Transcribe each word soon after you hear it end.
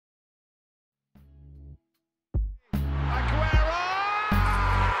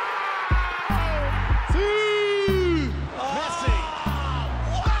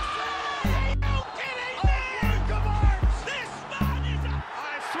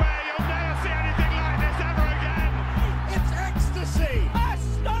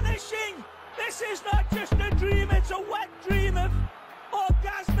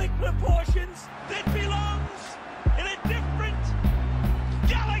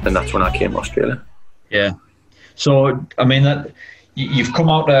that's when I came to Australia. Yeah. So, I mean, that you've come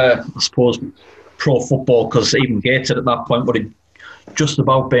out I suppose, pro football, because even Gateshead at that point would have just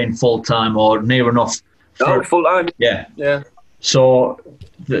about been full-time or near enough. Full-time. Yeah. So,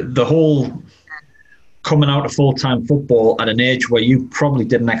 the whole coming out of full-time football at an age where you probably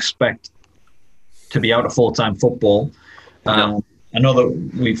didn't expect to be out of full-time football. No. I know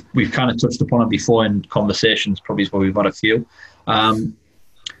that we've kind of touched upon it before in conversations, probably is where we've had a few.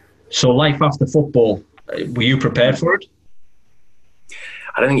 So life after football, were you prepared for it?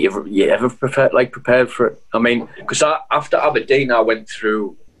 I don't think you ever prepared for it. I mean, because after Aberdeen, I went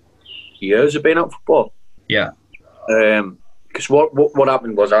through years of being out of football. Yeah. Because what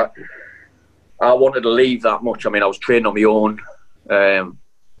happened was I wanted to leave that much. I mean, I was training on my own.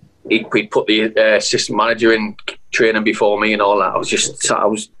 He'd put the assistant manager in training before me and all that. I was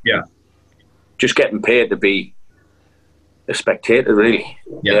just getting paid to be a spectator, really.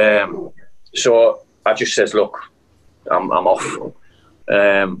 Yeah. So I just says, look, I'm off.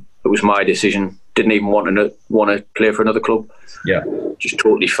 It was my decision. Didn't even want to play for another club. Yeah. Just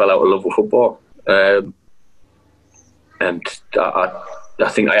totally fell out of love with football. And I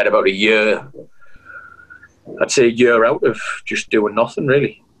think I had about a year. I'd say a year out of just doing nothing,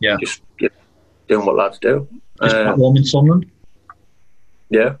 really. Yeah. Just doing what lads do. Just back home in Sunderland?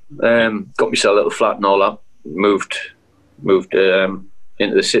 Yeah. Got myself a little flat and all that. Moved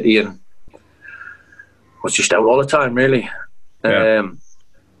into the city and was just out all the time, really. Yeah.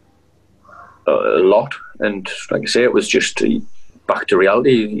 A lot. And like I say, it was just back to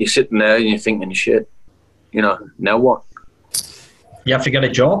reality. You're sitting there and you're thinking, shit, now what? You have to get a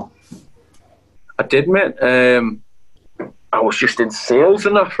job? I did, mate. I was just in sales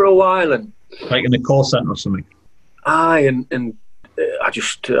and that for a while, and like in the call centre or something. And I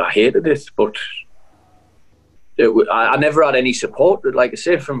hated it, but I never had any support. Like I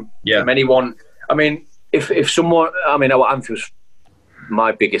say, from anyone. I mean, if someone, Anthony was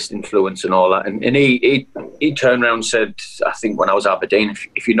my biggest influence and all that, and he turned around and said, I think when I was at Aberdeen,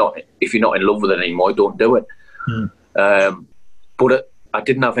 if you're not in love with it anymore, don't do it. But I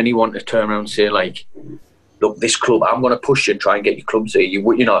didn't have anyone to turn around and say, like, look, this club, I'm going to push you and try and get your clubs here.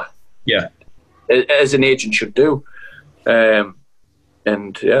 Yeah. As an agent should do. I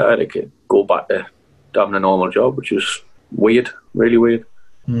had to go back to having a normal job, which was weird, really weird.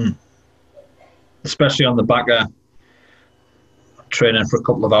 Especially on the back of training for a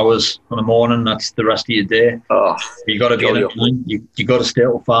couple of hours in the morning. That's the rest of your day. Oh, you got to be in at 9. You got to stay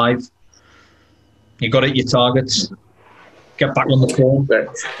till 5. You got to hit your targets. Get back on the phone.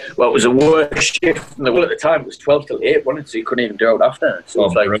 Well, it was a worse shift. Well, at the time, it was 12 till 8, wasn't it? So you couldn't even do it after. So it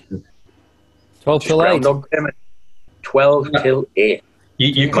was like 12 till 8. 12 till 8.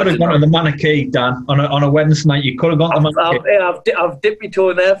 You could have gone to the Manakee, Dan, on a Wednesday night. You could have gone to the Manakee. I've dipped my toe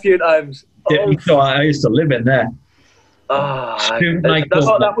in there a few times. I used to live in there.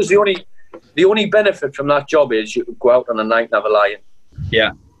 That was the only benefit from that job is you could go out on a night and have a lie-in.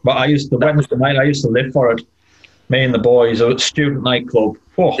 Yeah, but Wednesday night, I used to live for it. Me and the boys at student nightclub.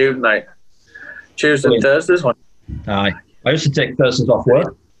 Oh. Student night. Tuesday and Thursdays one. Aye. I used to take Thursdays off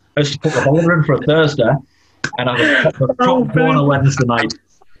work. I used to put the holiday in for a Thursday and I was top on a Wednesday night.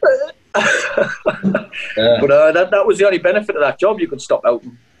 But that was the only benefit of that job. You could stop out.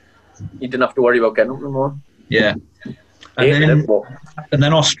 You didn't have to worry about getting up in the morning. Yeah. And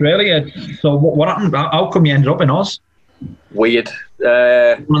then Australia. So what happened? How come you ended up in Oz? Weird.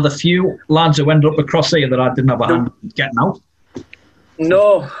 One of the few lads who ended up across here that I didn't have a hand getting out.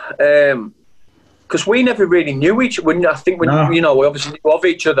 No, because we never really knew each other. I think we obviously knew of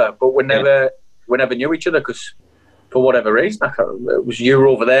each other, but we never knew each other because for whatever reason, it was you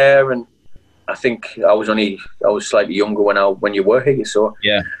over there, and I think I was slightly younger when you were here. So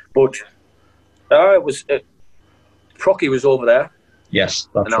yeah, but it was Crocky was over there. Yes,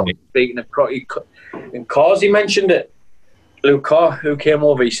 that's right. Speaking of Crocky, and Carsey mentioned it. Luke Carr, who came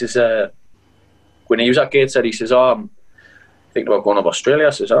over, he says, when he was at Gateshead, he says, I'm thinking about going to Australia. I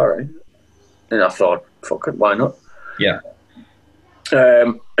says, all right. And I thought, fuck it, why not? Yeah.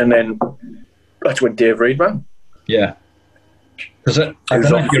 And then that's when Dave Reid rang. Yeah. Because I don't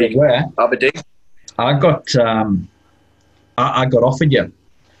know if you're aware, Aberdeen. I got offered you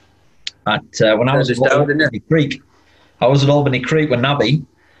at when I was at Albany Creek. I was at Albany Creek with Nabby,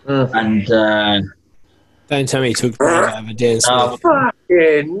 and don't tell me he took Aberdeen.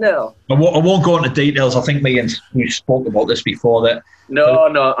 Fucking no. I won't go into details. I think we spoke about this before. That I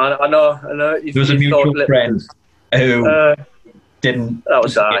know. There was a mutual friend who didn't. That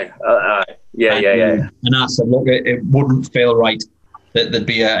was Yeah. And I said, look, it wouldn't feel right that there'd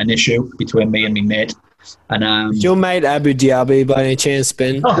be an issue between me and my mate. And Is your mate Abu Dhabi by any chance,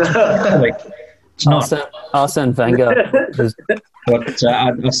 Ben? it's not. Arsene Wenger. But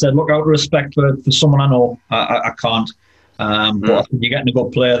I said, look, out of respect for someone I know, I can't. But I think you're getting a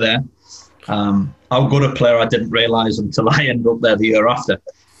good player there. How good a player I didn't realise until I ended up there the year after.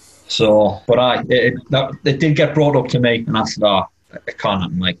 So, but it did get brought up to me, and I said, it can't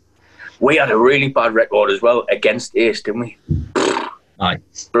happen, like. We had a really bad record as well against Ace, didn't we? Aye.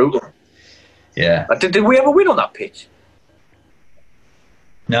 Brutal. Yeah. Did we ever win on that pitch?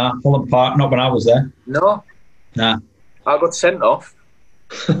 Nah, Holland Park, not when I was there. No. Nah. I got sent off.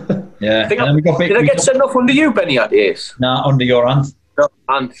 Yeah. Did I get sent off under you, Benny, at Ace? Nah, under your hand. No,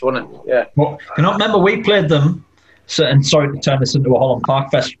 Ant, wasn't it? Yeah. But can I remember we played them, and sorry to turn this into a Holland Park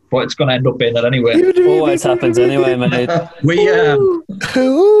fest, but it's going to end up being that anyway. Always happens anyway, mate. We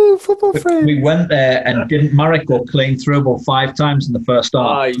went there and didn't Marek go clean through about 5 times in the first half.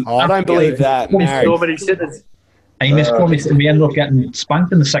 I don't believe that. So many sitters. And he missed points, and we ended up getting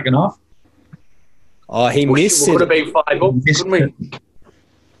spanked in the second half. Oh, he missed it. We could have been 5 up, couldn't we?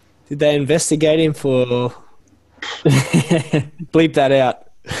 Did they investigate him for... Bleep that out.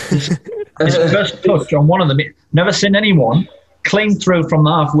 His first touch on one of them, never seen anyone clean through from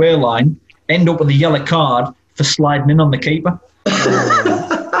the halfway line, end up with a yellow card for sliding in on the keeper.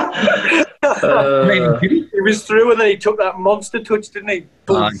 He was through and then he took that monster touch, didn't he?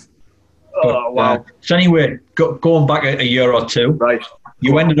 Wow. So anyway, going back a year or two, right?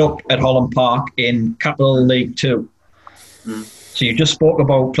 You ended up at Holland Park in Capital League 2. So you just spoke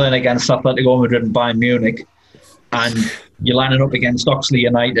about playing against Atletico Madrid and Bayern Munich, and you're lining up against Oxley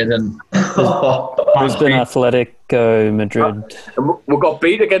United and Brisbane Atletico Madrid. We got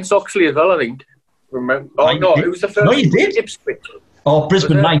beat against Oxley as well, I think. Remember? Oh no, it was the first. No, you did. Ipswich. Oh,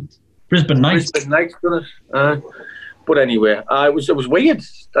 Brisbane Knights. Brisbane Knights. But anyway, it was weird.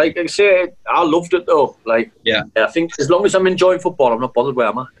 Like I say, I loved it though. Like, yeah, I think as long as I'm enjoying football, I'm not bothered where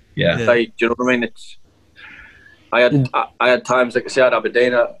I'm at. Yeah. Like, do you know what I mean? I had times, like I say, at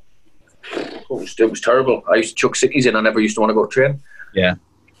Aberdeen. It was terrible. I used to chuck sickies in. I never used to want to go train. Yeah.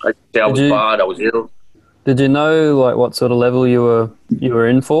 I was bad. I was ill. Did you know like what sort of level you were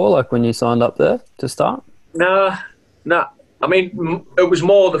in for, like when you signed up there to start? Nah. I mean, it was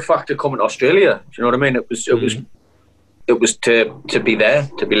more the fact of coming to Australia. Do you know what I mean? It was to be there,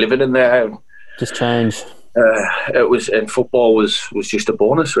 to be living in there. Just change. It was, and football was just a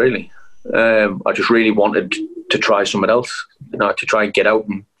bonus, really. I just really wanted to try something else, to try and get out,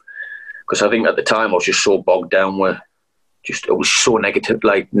 because I think at the time I was just so bogged down with it was so negative,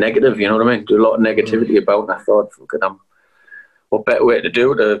 you know what I mean? There was a lot of negativity about, and I thought, what better way to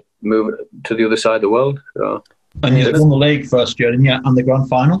do it, to move it to the other side of the world. So, and you won the league first year, didn't you? And the grand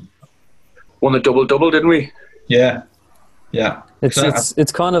final. Won the double, didn't we? Yeah.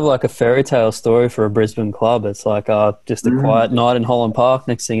 It's kind of like a fairy tale story for a Brisbane club. It's like just a quiet night in Holland Park.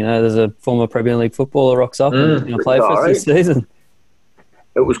 Next thing you know, there's a former Premier League footballer rocks up and going to play for us this season.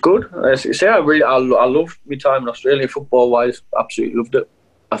 It was good. As I say, I loved my time in Australia football wise. Absolutely loved it.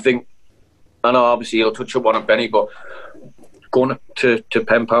 I know obviously you'll touch up on it, Benny, but going to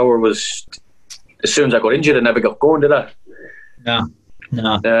Penn Power was, as soon as I got injured, I never got going, did I?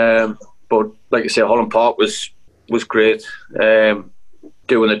 No. But like I say, Holland Park was great.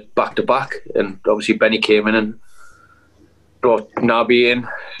 Doing it back to back, and obviously Benny came in and brought Naby in.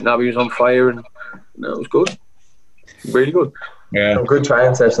 Naby was on fire, and it was good. Really good. Yeah. Some good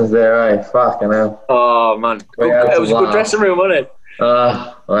training sessions there, eh? Fucking hell. Oh man, it was a good dressing room, wasn't it?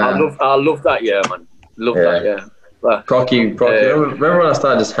 Wow. I love that year, man. That year. Procky. Remember when I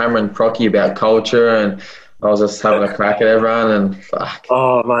started just hammering Procky about culture, and I was just having a crack at everyone, and fuck.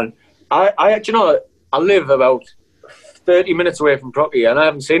 Oh man, I live about 30 minutes away from Procky, and I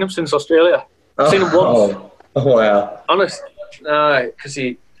haven't seen him since Australia. I've seen him once. Oh wow. Honest, because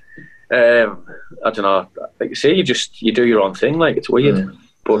he. I don't know. Like you say, you do your own thing. Like, it's weird,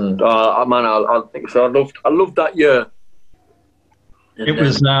 but man, I think so. I loved that year. And it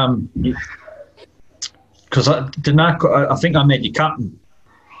was because I think I made you captain.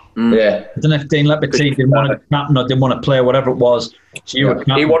 Yeah. I don't know if Dean Lepetine didn't want to be captain or didn't want to play, whatever it was. So you were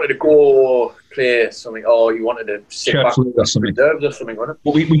captain. He wanted to go play something. Oh, he wanted to sit back or something. Wasn't it?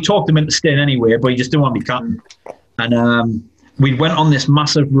 But we talked him into staying anyway, but he just didn't want to be captain. And we went on this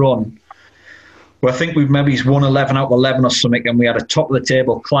massive run. Well, I think we've maybe won 11 out of 11 or something, and we had a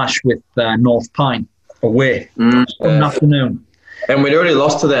top-of-the-table clash with North Pine away in the afternoon. And we'd already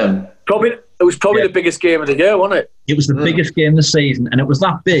lost to them. It was probably the biggest game of the year, wasn't it? It was the biggest game of the season, and it was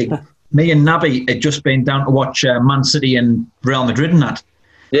that big. Me and Naby had just been down to watch Man City and Real Madrid and that.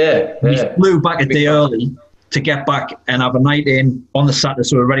 Yeah. We flew back a day early to get back and have a night in on the Saturday,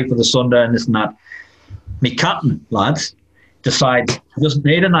 so we were ready for the Sunday and this and that. me captain, lads, decides he doesn't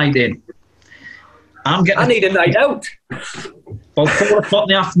need a night in. I need a night out. About 4 o'clock in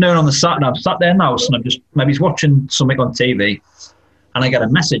the afternoon on the Saturday, I'm sat there in the house and I'm just maybe watching something on TV, and I get a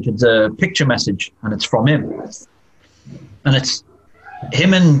message. It's a picture message, and it's from him. And it's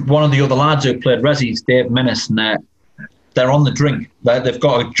him and one of the other lads who played Resi's, Dave Minnis, and they're on the drink. They've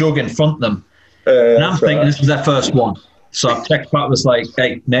got a jug in front of them. And I'm thinking this was their first one. So I text back, was like,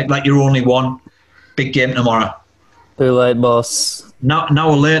 hey, Nick, like you're only one. Big game tomorrow. Too late, boss. Now, an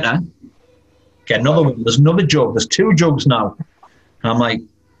hour later, get another one. There's another jug. There's 2 jugs now. And I'm like,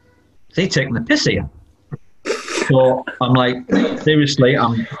 is he taking the piss here? So I'm like, seriously,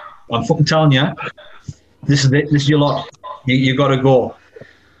 I'm fucking telling you, this is it. This is your lot. You got to go.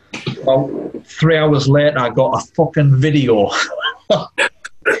 About 3 hours later, I got a fucking video.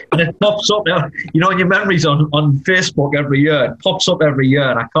 And it pops up, you know, in your memories on Facebook every year. It pops up every year,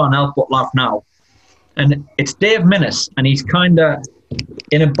 and I can't help but laugh now. And it's Dave Minnis, and he's kind of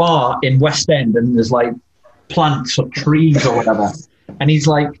in a bar in West End, and there's like plants or trees or whatever. And he's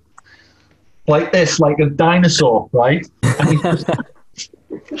like this, like a dinosaur, right? And he's just,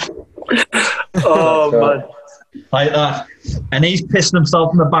 oh, man. Like that. And he's pissing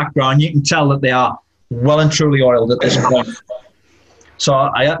himself in the background. You can tell that they are well and truly oiled at this point. So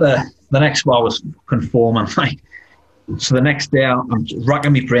I had the next one, I was conforming. Like, so the next day I'm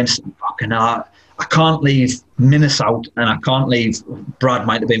racking my brains. Fucking hell, I can't leave Minnis out, and I can't leave, Brad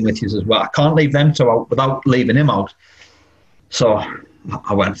might have been with you as well. I can't leave them 2 out without leaving him out. So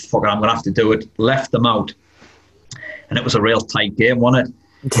I went, fuck it, I'm going to have to do it. Left them out. And it was a real tight game, wasn't it?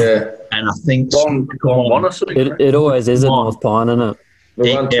 Yeah. And I think it always is at North Pine, isn't it?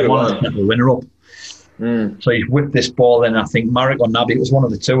 They wanted to winner up. So he whipped this ball in. I think Marek or Nabi, it was one of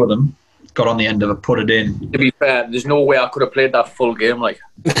the 2 of them, got on the end of it, put it in. To be fair, there's no way I could have played that full game. Like,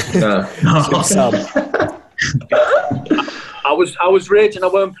 No. I was raging. I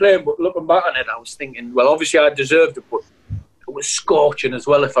weren't playing, but looking back on it, I was thinking, well, obviously I deserved it, but it was scorching as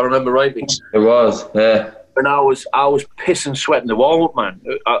well, if I remember rightly. It was, yeah. And I was pissing, sweating the warm up, man.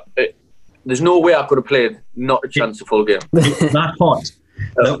 There's no way I could have played not a chance of full game. It was that hot.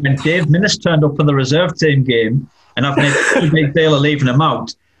 When Dave Minnis turned up for the reserve team game, and I've made a big deal of leaving him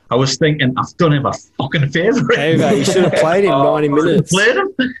out, I was thinking, I've done him a fucking favour. Hey, mate, you should have played him 90 minutes. Played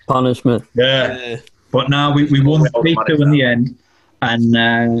him? Punishment. Yeah. But now we won 3-2 in the end, and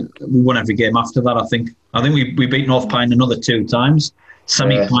we won every game after that, I think. I think we beat North Pine another 2 times,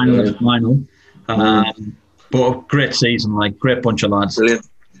 semi-final and final. But a great season, like, great bunch of lads. Brilliant.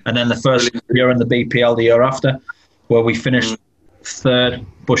 And then the first year in the BPL the year after, where we finished 3rd,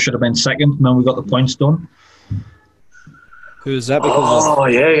 but should have been 2nd, and then we got the points done. Who was that?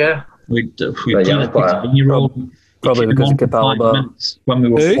 Yeah. We done a 16-year-old. Probably because of Capalaba. When we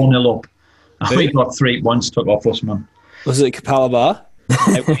were 4-0 up. And we got 3 points took off us, man. Was it Capalaba?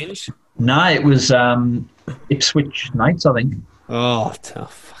 At Winch? Nah, it was Ipswich Knights, I think. Oh,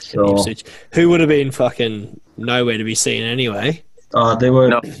 tough. Ipswich. Who would have been fucking nowhere to be seen anyway? They were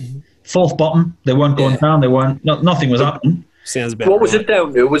 4th bottom. They weren't going down. They weren't. Nothing was happening. Sounds better. What was it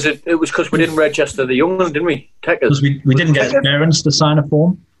down to? It was because we didn't register the young one, didn't we? Because we didn't get his parents to sign a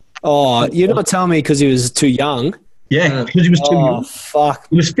form. Oh, you're not telling me because he was too young? Yeah, because he was too young. Oh, fuck.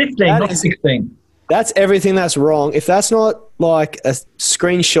 He was 15, not 16. That's everything that's wrong. If that's not like a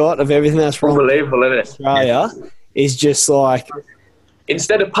screenshot of everything that's wrong, unbelievable, isn't it? Australia is just like,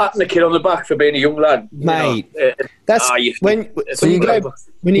 instead of patting the kid on the back for being a young lad, mate. You know, that's when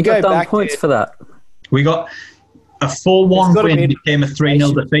you go back points for that. We got a 4-1 win became a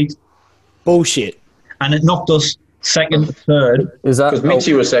 3-0 defeat. Bullshit. And it knocked us 2nd, 3rd. Is that because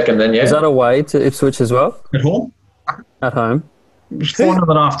Mitchie was 2nd then? Yeah. Is that away to Ipswich as well? At home. At home. It was 4-0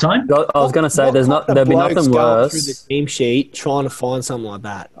 at half time. I was going to say there'd be nothing worse. Through the team sheet trying to find something like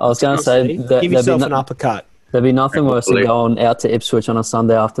that. I was going to say give yourself an uppercut. There'd be nothing worse than going out to Ipswich on a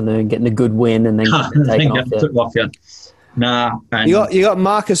Sunday afternoon, getting a good win, and then getting taken off you. Nah. You got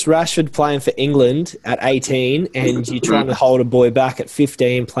Marcus Rashford playing for England at 18, and you're trying to hold a boy back at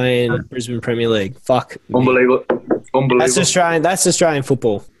 15 playing Brisbane Premier League. Fuck. Unbelievable. That's Australian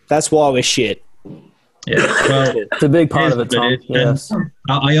football. That's why we're shit. Yeah, well, it's a big part of it, Tom. Yes.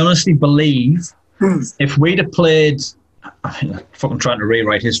 I honestly believe if we'd have played, I'm fucking trying to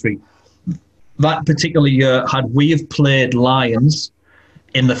rewrite history, that particular year, had we have played Lions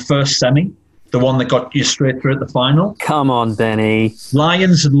in the first semi, the one that got you straight through at the final. Come on, Benny.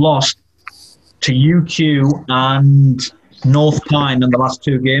 Lions had lost to UQ and North Pine in the last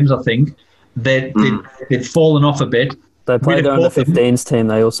 2 games, I think. They'd fallen off a bit. They played their under-15s team.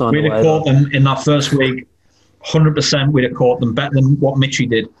 They also we'd have caught them in that first week. 100% we'd have caught them better than what Mitchie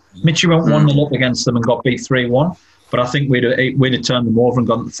did. Mitchie went 1-0 up against them and got beat 3-1, but I think we'd have turned them over and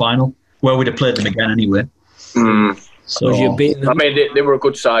gone to the final, where we'd have played them again anyway. So, you beating them? I mean, they were a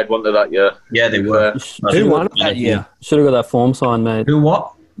good side, weren't they, that year? Yeah, they were. Who won it that year? Should have got that form signed, mate. Who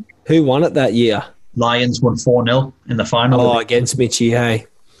what? Who won it that year? Lions won 4-0 in the final. Oh, against Mitchie, hey.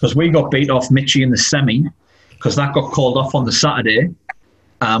 Because we got beat off Mitchie in the semi, because that got called off on the Saturday,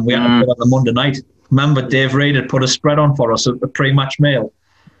 and we had to play on the Monday night. Remember, Dave Reid had put a spread on for us at the pre-match meal.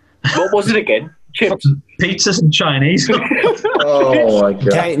 What was it again? Chips? Pizzas and Chinese. Oh, my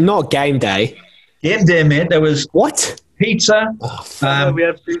God. Not game day. Game day, mate. There was What? pizza, We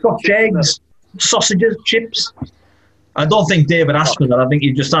had Scotch eggs, sausages, chips. I don't think David asked for that. I think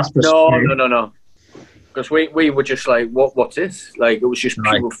he just asked for No. Because we were just like, what's this? Like, it was just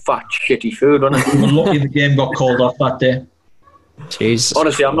pure fat, shitty food, wasn't it? We were lucky the game got called off that day. Jesus.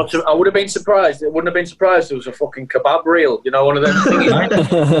 Honestly, I would have been surprised. It wouldn't have been surprised if it was a fucking kebab reel. You know, one of them things.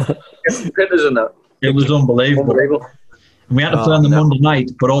 Get printers in that. It was unbelievable. And we had to play on the Monday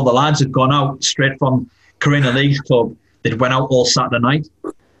night, but all the lads had gone out straight from Carina League's club. They went out all Saturday night.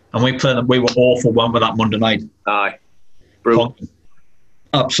 And we played them. We were awful, weren't we, that Monday night? Aye. Brutal.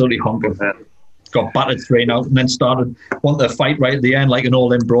 Absolutely honking. Yeah. Got battered 3-0 and then wanted to fight right at the end like an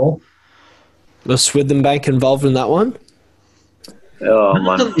all-in brawl. Was Swithenbank involved in that one? Oh,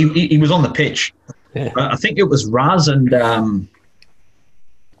 man. He was on the pitch. Yeah. I think it was Raz and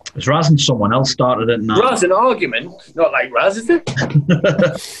someone else started it. Raz an argument? Not like Raz, is it?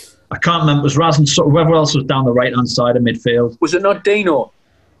 I can't remember. It was Raz and whoever else was down the right-hand side of midfield. Was it not Dino?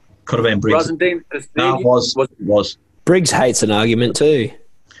 Could have been Briggs. Raz and Dino? No, it was. Briggs hates an argument too.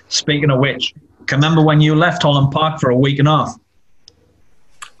 Speaking of which, can you remember when you left Holland Park for a week and a half?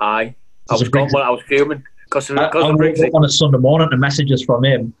 Aye. I was gone when I was fuming. Because I woke up on a Sunday morning to messages from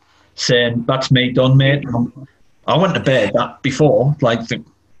him saying, "That's me done, mate." I went to bed that before, like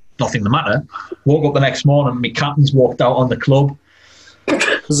nothing the matter. Woke up the next morning, my captains walked out on the club.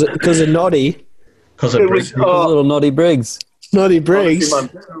 Because of Noddy. Because of Briggs. Little Noddy Briggs. Noddy Briggs.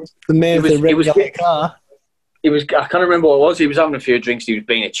 Honestly, the man with the red yellow car. I can't remember what it was. He was having a few drinks. He was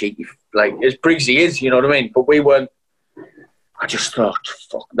being a cheeky, like as Briggsy is, you know what I mean? But we weren't. I just thought,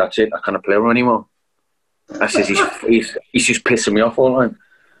 fuck, that's it. I can't play with him anymore. I says he's just pissing me off all the time.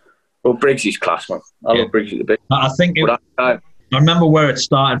 Well, Briggsy's class, man. I love Briggsy a bit. I think I remember where it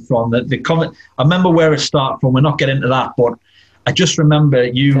started from. I remember where it started from. We're not getting into that, but I just remember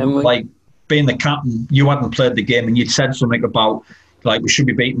you like being the captain. You hadn't played the game, and you'd said something about like we should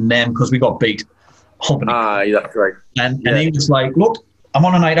be beating them because we got beat. That's right. And he was like, "Look, I'm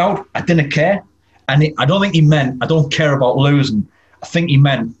on a night out. I didn't care." And I don't think he meant I don't care about losing. I think he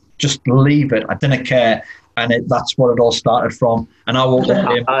meant just leave it. I didn't care. And that's what it all started from. And I woke up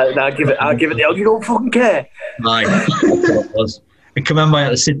him. I'll give it the you don't fucking care. Aye, that's what it was. I can remember I had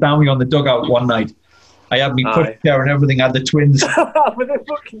to sit down with you on the dugout one night. I had me push chair and everything. I had the twins. With the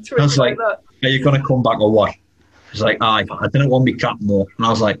fucking twins. I was like, "Are you going to come back or what?" He's like, "Aye, I didn't want to be captain though." And I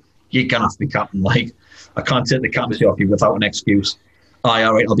was like, "You're going to have to be captain. Like, I can't take the captaincy off you without an excuse." "Aye,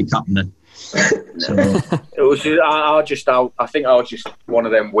 all right, I'll be captain then." So, it was just, I think I was just one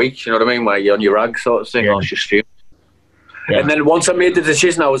of them weeks, you know what I mean, where you're on your rag sort of thing. I was just fuming. Yeah. And then once I made the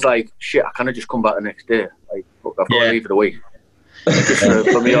decision, I was like, shit, I can't just come back the next day. Like, look, I've got to leave for the week. Just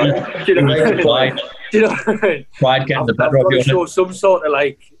put me on. Do you know what I mean? Pride getting the better of you. Show some sort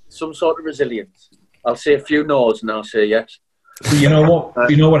of resilience. I'll say a few no's and I'll say yes. You know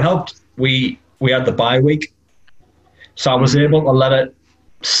what? You know what helped? We had the bye week, so I was able to let it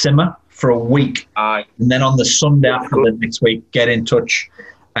simmer for a week. Aye. And then on the Sunday after the next week, get in touch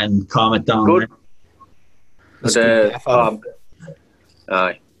and calm it down. Good.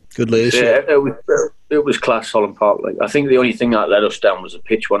 Aye. Good leadership. Yeah, it was class, Holland Park. Like, I think the only thing that let us down was the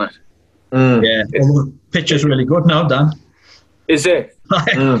pitch, wasn't it? Yeah. Well, the pitch is really good now, Dan. Is it?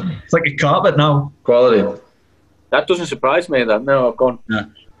 It's like a carpet now. Quality. That doesn't surprise me, that. No, I've gone. Yeah.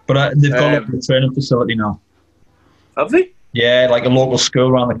 But they've got a training facility now. Have they? Yeah, like a local school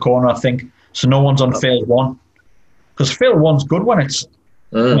around the corner, I think. So no one's on field one. Because field one's good when it's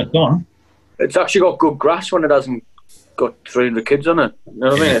done. It's actually got good grass when it hasn't got 300 kids on it. You know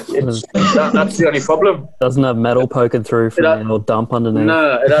what I mean? That's the only problem. Doesn't have metal poking through from the old dump underneath.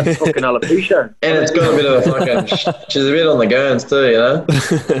 No, it has fucking alopecia. And it's got a bit of a fucking... She's a bit on the gurns too, you know?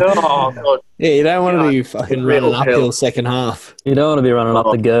 Oh, God. Yeah, you don't want to be fucking running uphill second half. You don't want to be running up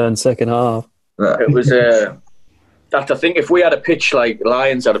the gurn second half. It was... I think if we had a pitch like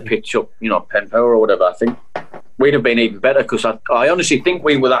Lions had a pitch up, you know, Penn Power or whatever, I think we'd have been even better because I honestly think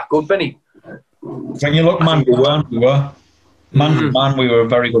we were that good, Benny. When you look man to man, we were. Man to man, we were a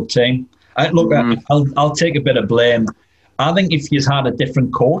very good team. I'll take a bit of blame. I think if you'd had a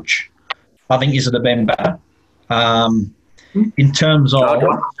different coach, I think you'd have been better. In terms of,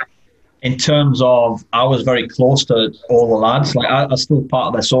 I was very close to all the lads. Like I was still part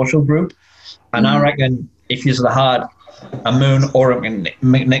of their social group, and I reckon if you'd have had a Moon or a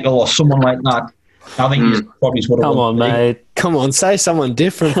McNichol or someone like that, I think you probably would have. Come on, mate. Come on, say someone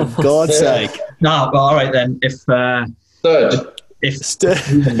different for God's sake. No, well, all right then. If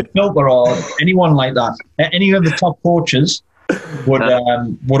Milker or anyone like that, any of the top coaches would have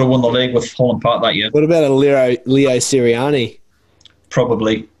won the league with Holland Park that year. What about a Leo Sirianni?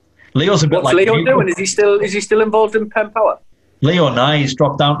 Probably. Leo's a bit What's like Leo doing? Is he still involved in Pen Power? Leo, he's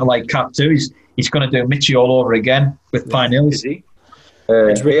dropped down to like Cap 2. He's going to do Mitchie all over again with Pine Hills. Is he?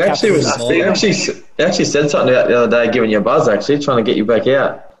 He actually said something the other day, giving you a buzz. Actually, trying to get you back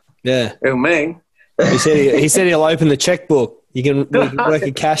out. Yeah. Who, me? He said he'll open the checkbook. We can work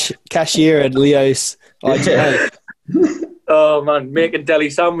a cashier at Leo's IGA. Oh man, making deli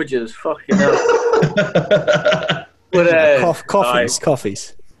sandwiches. Fucking hell. But, coffees.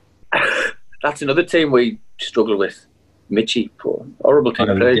 That's another team we struggle with. Mitchie, poor, horrible team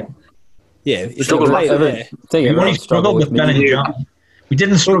to play. Yeah, struggle massively. We didn't struggle with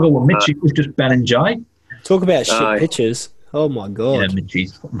Mitchie. It was just Ben and Jai. Talk about shit pitches. Oh my god. Yeah,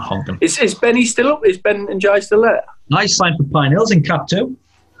 Mitchie's fucking honking. Is Benny still up? Is Ben and Jai still there? Nice sign for Pine Hills in Cap 2.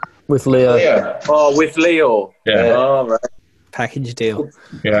 With Leo. Oh, with Leo. Yeah. Oh, right. Package deal.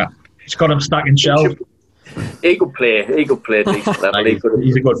 Yeah. He's got him stacking shelves. He could play decent level.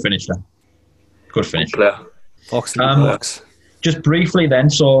 He's a good finisher. Good finisher. Box in the box. Just briefly then,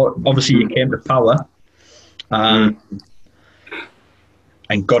 so obviously you came to Power and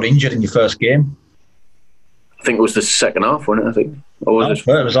got injured in your first game. I think it was the second half, wasn't it? I think. Or was it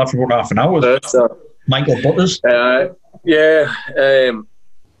was after about half an hour. Michael Butters. Yeah.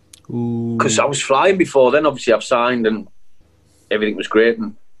 Because I was flying before then. Obviously, I've signed and everything was great.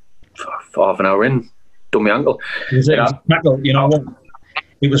 And for half an hour in, done my ankle. Tackle, you know what?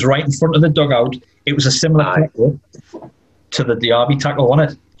 It was right in front of the dugout. It was a similar tackle to the Derby tackle,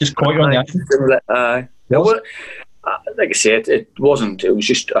 wasn't it? Just caught you on the action. Like I said, it wasn't. It was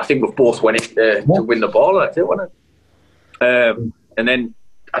just, I think we both went in to win the ball. That's it, wasn't it? And then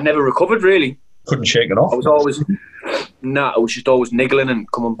I never recovered, really. Couldn't shake it off. I was just always niggling and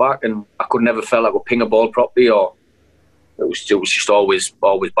coming back, and I could never feel like I could ping a ball properly, or it was just always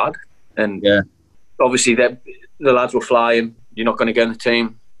bad. And obviously the lads were flying. You're not going to get in the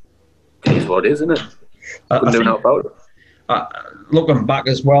team. It is what it is, isn't it? Couldn't do nothing about it. Looking back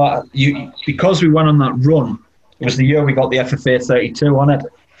as well, because we went on that run, it was the year we got the FFA 32 on it.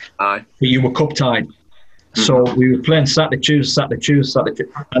 Aye. But you were cup tied. So we were playing Saturday, Tuesday,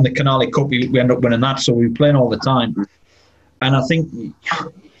 and the Canale Cup, we ended up winning that, so we were playing all the time. And I think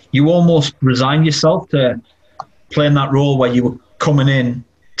you almost resigned yourself to playing that role where you were coming in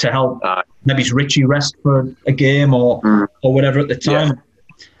to help maybe Richie rest for a game or whatever at the time. Yeah.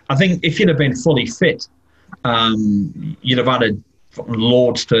 I think if you'd have been fully fit, you'd have added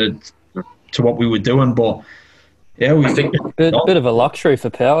loads to what we were doing, but I think bit of a luxury for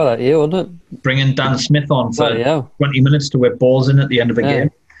Power that year, wasn't it? Bringing Dan Smith on for 20 minutes to whip balls in at the end of a game.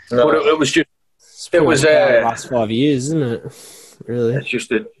 But it was just... It was the last 5 years, isn't it? Really? It's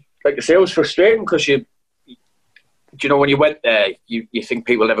just, like I say, it was frustrating because when you went there, you think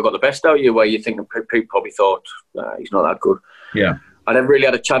people never got the best out of you, where you think people probably thought, he's not that good. Yeah. I never really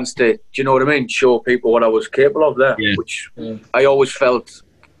had a chance to, do you know what I mean, show people what I was capable of there, which I always felt,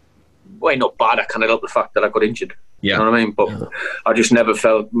 well, not bad. I kind of loved the fact that I got injured. Yeah. You know what I mean? But I just never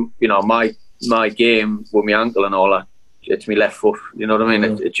felt, my game with my ankle and all that, it's my left foot. You know what I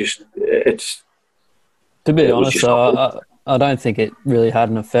mean? It's. To be honest, I don't think it really had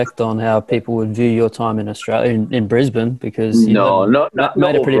an effect on how people would view your time in Australia, in Brisbane, because you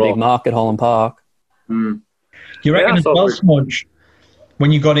made a pretty big mark at Holland Park. You reckon as well, Smudge,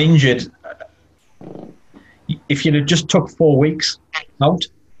 when you got injured, if you'd have just took 4 weeks out,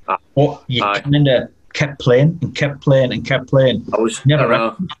 or you kind of kept playing, I was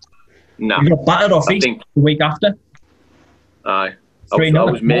never. No, you got battered off the week after. I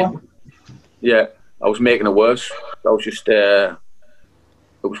was making it worse. I was just it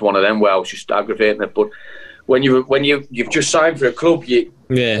was one of them where I was just aggravating it. But when you've just signed for a club,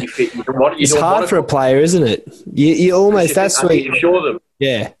 it's hard for a player, isn't it? You almost that's where you show them.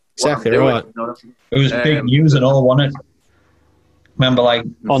 Yeah, exactly right. It was big news and all, wasn't it? Remember, like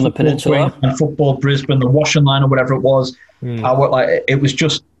on the Peninsula and football Brisbane, the washing line or whatever it was. It was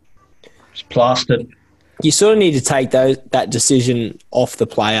just plastered. You sort of need to take that decision off the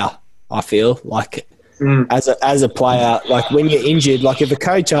player. I feel like as a player. Like when you're injured, like if a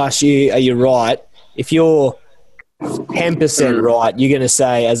coach asks you, "Are you right?" If you're 10% right, you're going to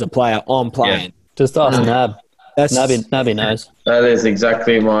say as a player, "I'm playing." Yeah. Just ask Nab. Nabby knows. That is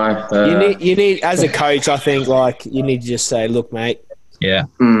exactly my. You need as a coach. I think like you need to just say, "Look, mate." Yeah.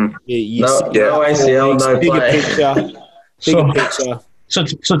 No ACL, no bigger play. picture. So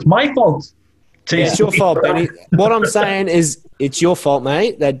it's my fault. It's your fault, Benny. What I'm saying is, it's your fault,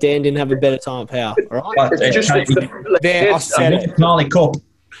 mate, that Dan didn't have a better time at Power. All right. I said it. Cup.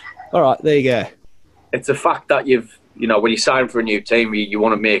 All right, there you go. It's the fact that when you sign for a new team, you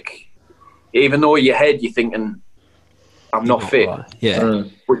want to make, even though in your head you're thinking, I'm not fit. Right. Yeah.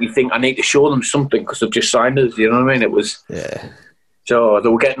 But you think, I need to show them something because they've just signed us. You know what I mean? It was. Yeah. So they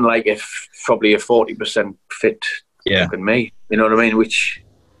were getting like probably a 40% fit. Yeah. Fucking me. You know what I mean? Which,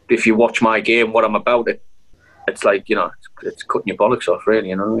 if you watch my game, what I'm about, it's like, it's cutting your bollocks off, really.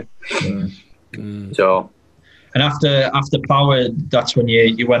 You know what I mean? So. And after Power, that's when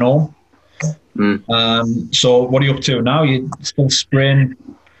you went home. So what are you up to now? You still spraying?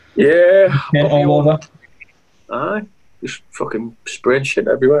 Yeah. All over? Aye. Just fucking spraying shit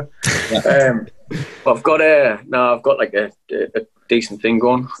everywhere. Yeah. I've got like a decent thing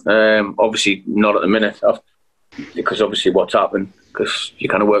going. Obviously not at the minute, because obviously what's happened, because you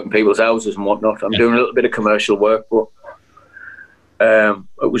kind of work in people's houses and whatnot. I'm doing a little bit of commercial work, but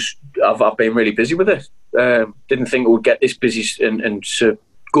I've been really busy with it. Didn't think it would get this busy and so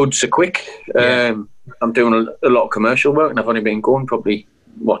good so quick. I'm doing a lot of commercial work, and I've only been going probably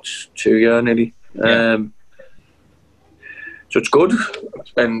 2 years nearly. So it's good,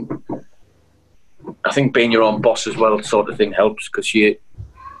 and I think being your own boss as well, sort of thing, helps, because I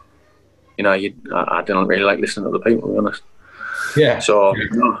don't really like listening to other people, to be honest. Yeah. So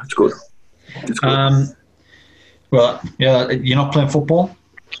it's good. It's good. Well, yeah, you're not playing football?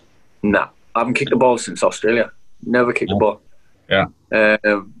 Nah, I haven't kicked the ball since Australia. Never kicked the ball. Yeah. I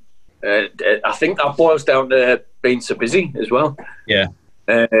think that boils down to being so busy as well. Yeah.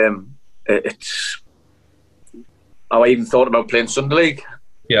 I even thought about playing Sunderland.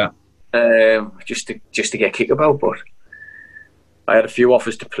 Yeah. Just to get kicked about, but I had a few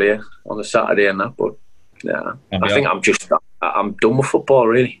offers to play on the Saturday and that, but yeah, I think I'm done with football,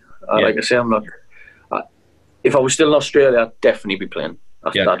 really. Like I say, I'm not. If I was still in Australia, I'd definitely be playing.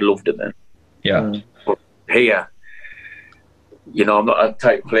 I'd loved it then. Yeah. But here, I'm not a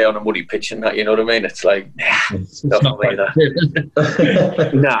type of player on a muddy pitch and that, you know what I mean? It's like, it's not like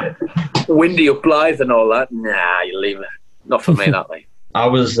that. Nah. Windy up Blythe and all that, nah, you leave it. Not for me, that way. I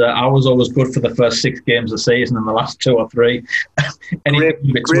was always good for the first 6 games of the season, and the last 2 or 3.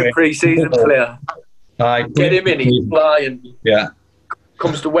 Great pre-season player. Get him in, he's flying. Yeah.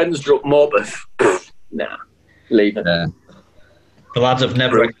 Comes to Wednesday up Morpeth. Nah, leave it. The lads have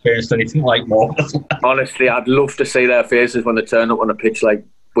never experienced anything like Morpeth. Honestly, I'd love to see their faces when they turn up on a pitch like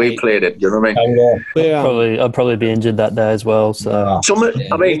we played it. You know what I mean? I'd probably be injured that day as well. So most of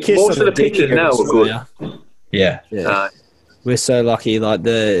the pitches now are good. Yeah. We're so lucky, like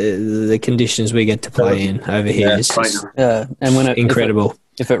the conditions we get to play in over here is just, and when incredible.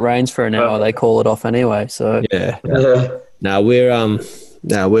 If it rains for an hour, they call it off anyway. So No,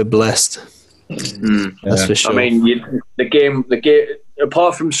 we're blessed. That's for sure. I mean, the game.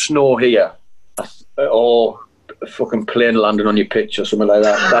 Apart from snow here, or fucking plane landing on your pitch or something like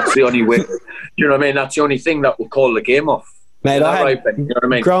that, that's the only way. You know what I mean? That's the only thing that will call the game off. Mate, you know what I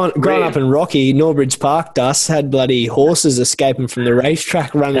mean? Growing up in Rocky, Norbridge Park, had bloody horses escaping from the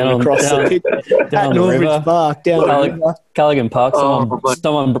racetrack running across the pitch at Norbridge Park, down the river. Callaghan Park, one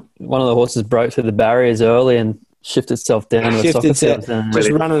of the horses broke through the barriers early and shifted itself down to the soccer field. Just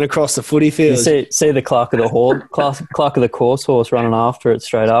running across the footy field. See the clerk of the course horse running after it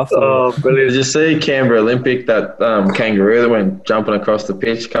straight after. Oh, brilliant. Did you see Canberra Olympic, that kangaroo that went jumping across the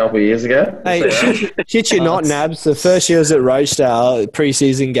pitch a couple of years ago? Hey, shit you not, Nabs. The first year I was at Rosedale,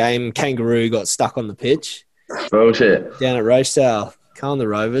 pre-season game, kangaroo got stuck on the pitch. Bullshit. Down at Rosedale. Calm the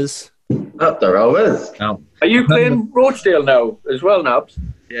Rovers. Up the Rovers. No. Are you playing Rochdale now as well, Nabs?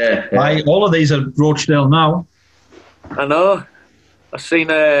 Yeah. All of these are Rochdale now. I know. I seen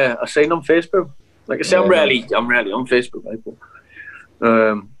on Facebook. Like I say, I'm rarely on Facebook, but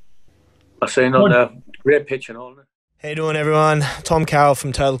I seen on the great pitch and all that. How you doing, everyone? Tom Carroll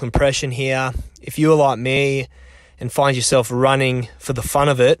from Total Compression here. If you're like me and find yourself running for the fun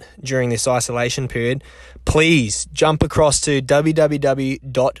of it during this isolation period, please jump across to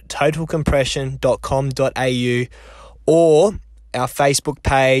www.totalcompression.com.au or our Facebook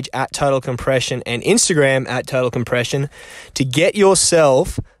page at Total Compression and Instagram at Total Compression to get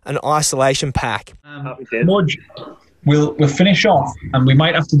yourself an isolation pack. Mudge, we'll finish off, and we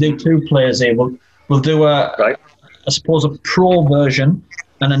might have to do 2 players here. We'll We'll do I suppose, a pro version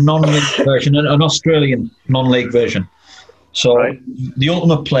and a non-league version, and an Australian non-league version. So the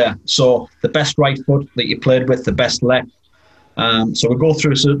ultimate player. So the best right foot that you played with, the best left. So we'll go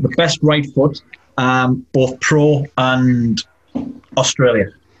through the best right foot, both pro and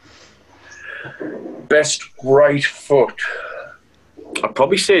Australia. Best right foot. I'd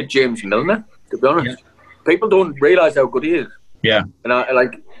probably say James Milner, to be honest. Yeah. People don't realise how good he is. Yeah. And I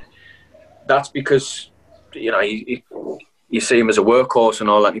like that's because, you know, you see him as a workhorse and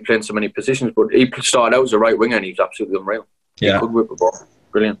all that, and he played in so many positions, but he started out as a right winger and he was absolutely unreal. Yeah. He could whip a ball.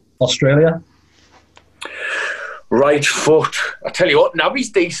 Brilliant. Australia? Right foot. I tell you what, Naby's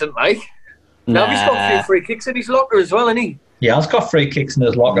decent, like. Naby's got a few free kicks in his locker as well, hasn't he? Yeah, he's got free kicks in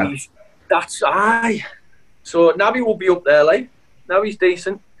his locker. So Naby will be up there, like. Naby's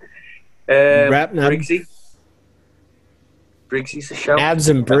decent. Briggsy. Briggsy's a shout. Abs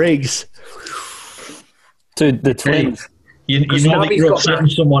and Briggs. Dude, the twins. You know that you're upsetting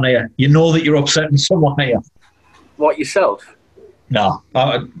someone here. You know that you're upsetting someone here. What, yourself? No,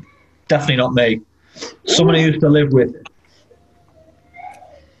 definitely not me. Someone I used to live with.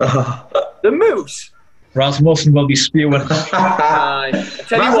 The Moose. Rasmussen will be spewing.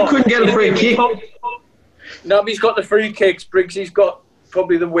 Rasmussen couldn't get a free kick. Naby's got the free kicks. Briggsy's got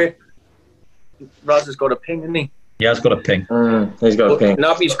probably the whip. Raz has got a ping, hasn't he? Yeah, he's got a ping. He's got a ping.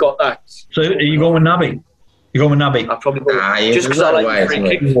 Naby's got that. So are you going with Naby? You going with Naby? I probably go just because I like the free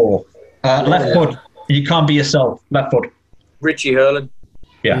kick. Left foot. You can't be yourself. Left foot. Richie Hurlin.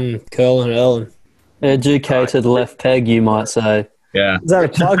 Yeah. Curlin Hurlin. Educated left peg, you might say. Yeah. Is that a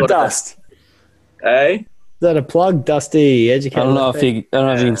plug, Dust? Hey? Is that a plug, Dusty? Educated I don't know if you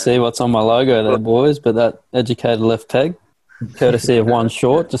can see what's on my logo there, boys, but that educated left peg, courtesy of One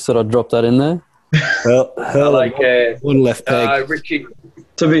Short, just sort of dropped that in there. Well, I like one left peg. Richie.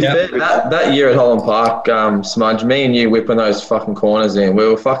 To be fair, that year at Holland Park, Smudge, me and you whipping those fucking corners in, we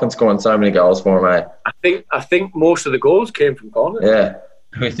were fucking scoring so many goals for him, mate. I think most of the goals came from corners. Yeah.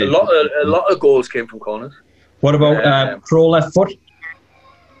 A lot of goals came from corners. What about pro left foot?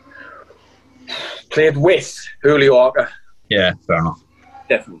 Played with Julio Arca. Yeah, fair enough.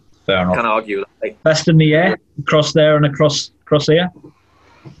 Definitely. Fair enough. Can't argue that. Best in the air, across there and across here.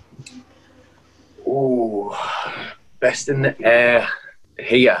 Ooh, best in the air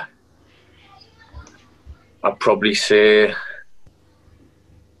here. I'd probably say.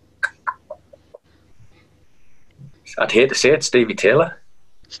 I'd hate to say it, Stevie Taylor.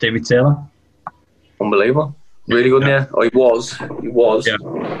 Stevie Taylor. Unbelievable. Really good in there. Oh, he was. Yeah.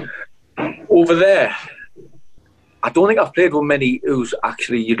 Over there, I don't think I've played with many who's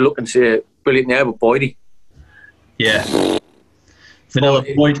actually, you'd look and say, brilliant there, but Boydie. Yeah. Vanilla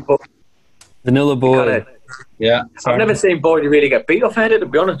Boyd. Vanilla Boyd. Yeah. I've never seen Boydie really get beat off headed, to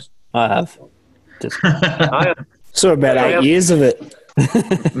be honest. I have. I have. So about 8 years of it.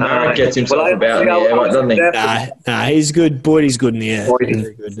 Marek gets himself about in the air, doesn't he? Nah, he's good. Boydie's good in the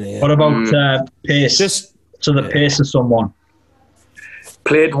air. What about pace? Just to the pace of someone.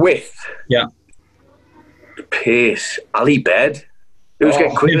 Played with. Yeah. Pace. Ali Bed. Who's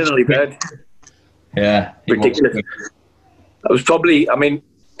getting quicker than Ali Bed? Yeah. Ridiculous. I was probably, I mean,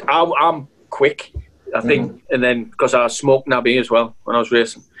 I'm quick, I think, and then because I smoked Naby as well when I was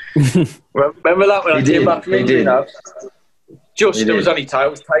racing. Remember that when I came back from England? It was only tight. It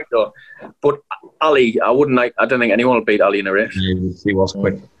was tight though. But Ali, I don't think anyone will beat Ali in a race. He was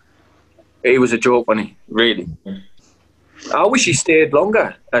quick. He was a joke, wasn't he? Really. I wish he stayed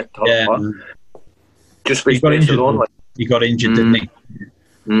longer at Holland Park. Just for his pace alone. He got injured, didn't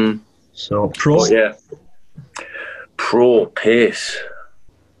he? So pro. Yeah. Pro pace.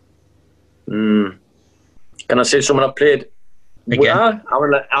 Can I say someone I played again?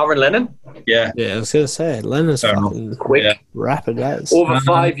 Aaron Lennon. Yeah. I was gonna say Lennon's fucking quick, rapid as. Over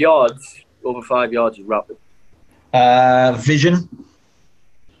 5 yards. Over 5 yards is rapid. Vision.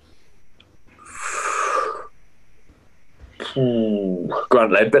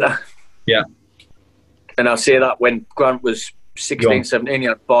 Grant Ledbetter. Yeah. And I'll say that when Grant was 16, 17, he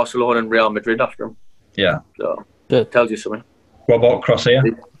had Barcelona and Real Madrid after him. Yeah. So it tells you something. What about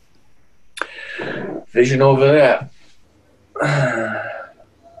Crosshair? Vision over there.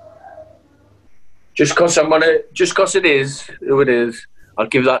 Just because it is who it is, I'll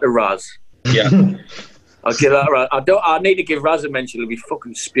give that to Raz. Yeah. I'll give that to Raz. I need to give Raz a mention. He'll be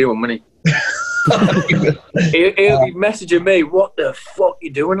fucking spewing, won't he? He'll be messaging me, what the fuck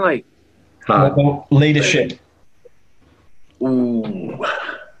you doing, like? What about leadership? Ooh.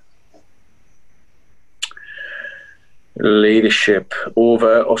 Leadership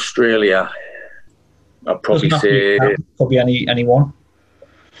over Australia. I'd probably say... Could be anyone.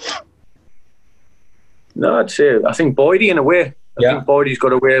 No, I'd say I think Boydie in a way. I think Boydie's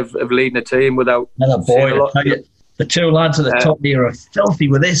got a way of leading a team without. Another boy. The two lads at the top here are filthy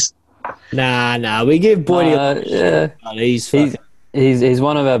with this. Nah. We give Boydie. He's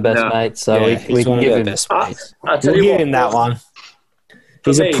one of our best mates, so we can give him best mates. We'll give him that one.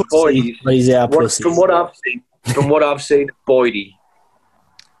 He's a pussy, but he's our pussy. From what I've seen, Boydie,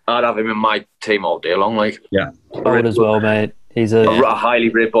 I'd have him in my team all day long. Like, I would as well, mate. He's a highly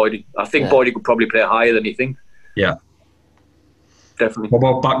rate Boydie. I think Boydie could probably play higher than you think. Yeah, definitely. What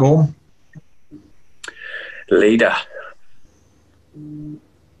about back home? Leader.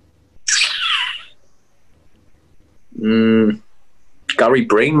 Gary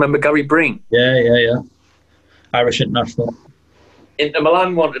Breen. Remember Gary Breen? Yeah. Irish international. Inter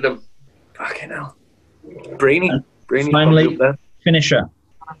Milan wanted him. Fucking hell. Breeny. Finally, finisher.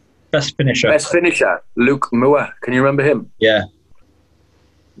 Best finisher. Luke Moore. Can you remember him? Yeah.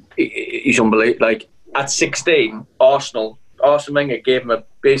 He's unbelievable. Like, at 16, Arsene Wenger gave him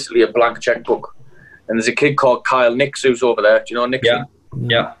basically a blank checkbook. And there's a kid called Kyle Nix who's over there. Do you know Nixie?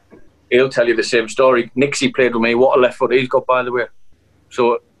 Yeah. He'll tell you the same story. Nixie played with me. What a left foot he's got, by the way.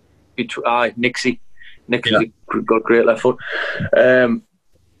 So, Nixie. Nixie's got great left foot. And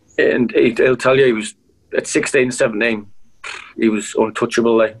he'll tell you he was, at 16, 17, he was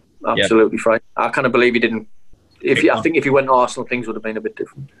untouchable. Like, absolutely fine. I can't believe he didn't. I think if he went to Arsenal, things would have been a bit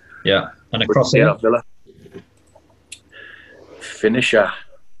different. Yeah. And across the Villa. Finisher.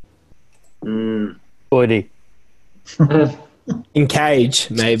 Boydie. In cage,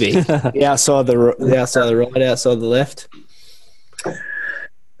 maybe. outside the right, outside the left.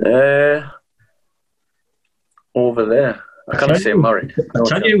 Over there. I can't say Murray. I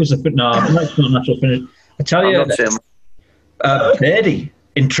tell you, it was that's not a natural finish. I tell you, Birdie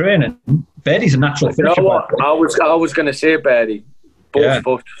in training. Birdie's a natural finisher. You know what? I was going to say Birdie. Both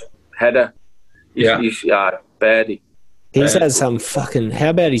foot header. He's Birdie. He's had some fucking.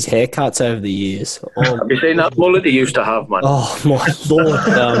 How about his haircuts over the years? Have you seen that mullet he used to have, man? Oh my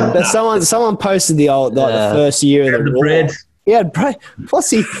lord! But someone posted the first year of the bread. Yeah, bro.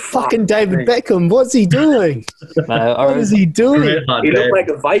 What's he fucking David Beckham? What's he doing? What is he doing? He looked like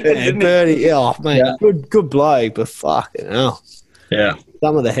a Viking, didn't he? Oh man, good bloke, but fucking hell. Yeah.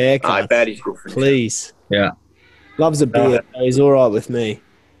 Some of the haircuts. Birdie's good for please. Yeah. Loves a beer. He's all right with me.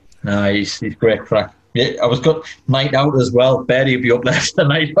 No, he's great crack. Yeah, I was good night out as well. Birdie will be up there for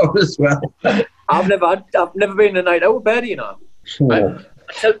night out as well. I've never been a night out with Birdie, you know.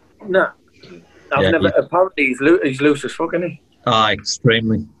 I've never. Apparently, he's loose as fuck, isn't he?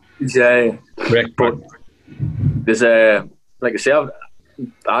 Extremely. Yeah. Correct. But there's like I say,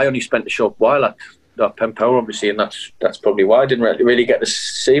 I only spent a short while at Penn Power, obviously, and that's probably why I didn't really get to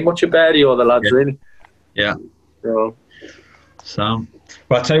see much of Birdie or the lads, really. Yeah. So,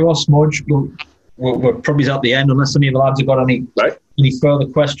 well, I tell you what, Smudge, we're probably at the end, unless any of the lads have got any further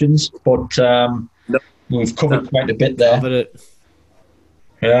questions. But we've covered quite a bit there.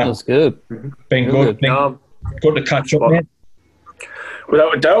 Yeah, that's good. Been good. Good to catch up, mate.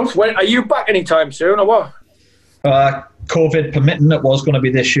 Without a doubt. Are you back anytime soon, or what? COVID permitting, it was going to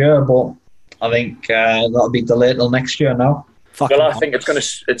be this year, but I think that'll be delayed till next year now. I think it's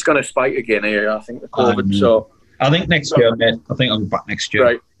going to spike again here. I think the COVID. So I think next year, mate. I think I'll be back next year.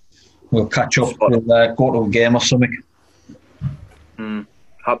 Right. We'll catch up. We'll go to a game or something.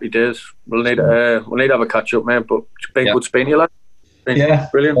 Happy days. We'll need to have a catch up, mate. But it's been good speaking to you, lad.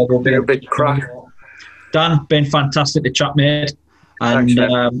 Brilliant. Been a big crack. Dan, been fantastic to chat, mate. And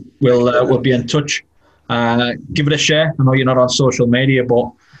thanks, we'll be in touch. Give it a share. I know you're not on social media,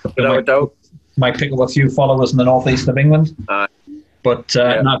 but without a doubt, might pick up a few followers in the northeast of England. But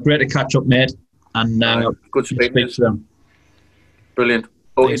great to catch up, mate. And good speaking to them. Brilliant.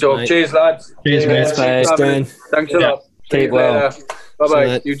 Cheers, lads. Cheers, mate. Thanks, Dan. Thanks a lot. Keep well.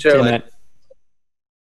 Bye-bye. You too. Mate.